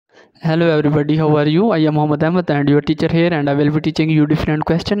Hello everybody, how are you? I am Mohammed Ahmed and your teacher here, and I will be teaching you different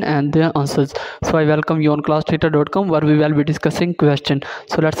questions and their answers. So I welcome you on classteacher.com where we will be discussing question.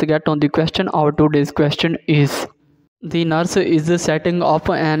 So let's get on the question. Our today's question is: the nurse is setting up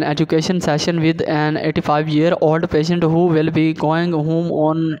an education session with an 85-year-old patient who will be going home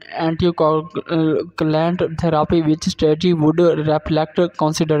on anticoagulant therapy. Which strategy would reflect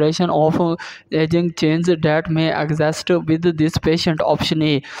consideration of aging change that may exist with this patient? Option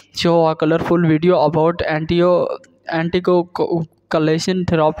A: show a colorful video about anticoagulation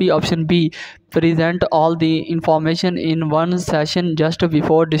therapy. Option B: present all the information in one session just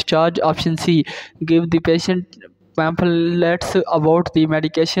before discharge. Option C: give the patient pamphlets about the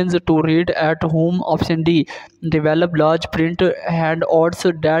medications to read at home. Option D: develop large print handouts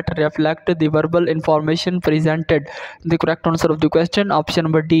that reflect the verbal information presented. The correct answer of the question: option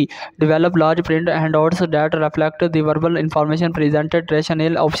number D: develop large print handouts that reflect the verbal information presented.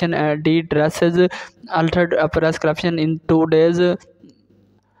 Rationale: option D dresses altered prescription in 2 days.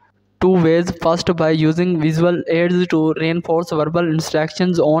 Two ways. First, by using visual aids to reinforce verbal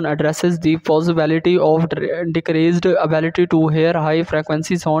instructions on addresses. The possibility of decreased ability to hear high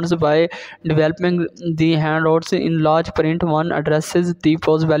frequency sounds by developing the handouts in large print. One addresses the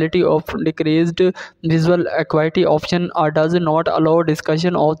possibility of decreased visual acuity. Option does not allow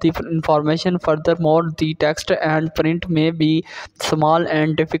discussion of the information. Furthermore, the text and print may be small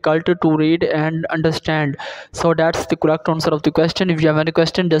and difficult to read and understand. So that's the correct answer of the question. If you have any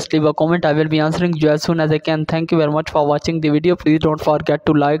question, just leave a comment. I will be answering you as soon as I can. Thank you very much for watching the video. Please don't forget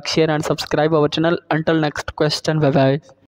to like, share and subscribe our channel. Until next question, bye bye.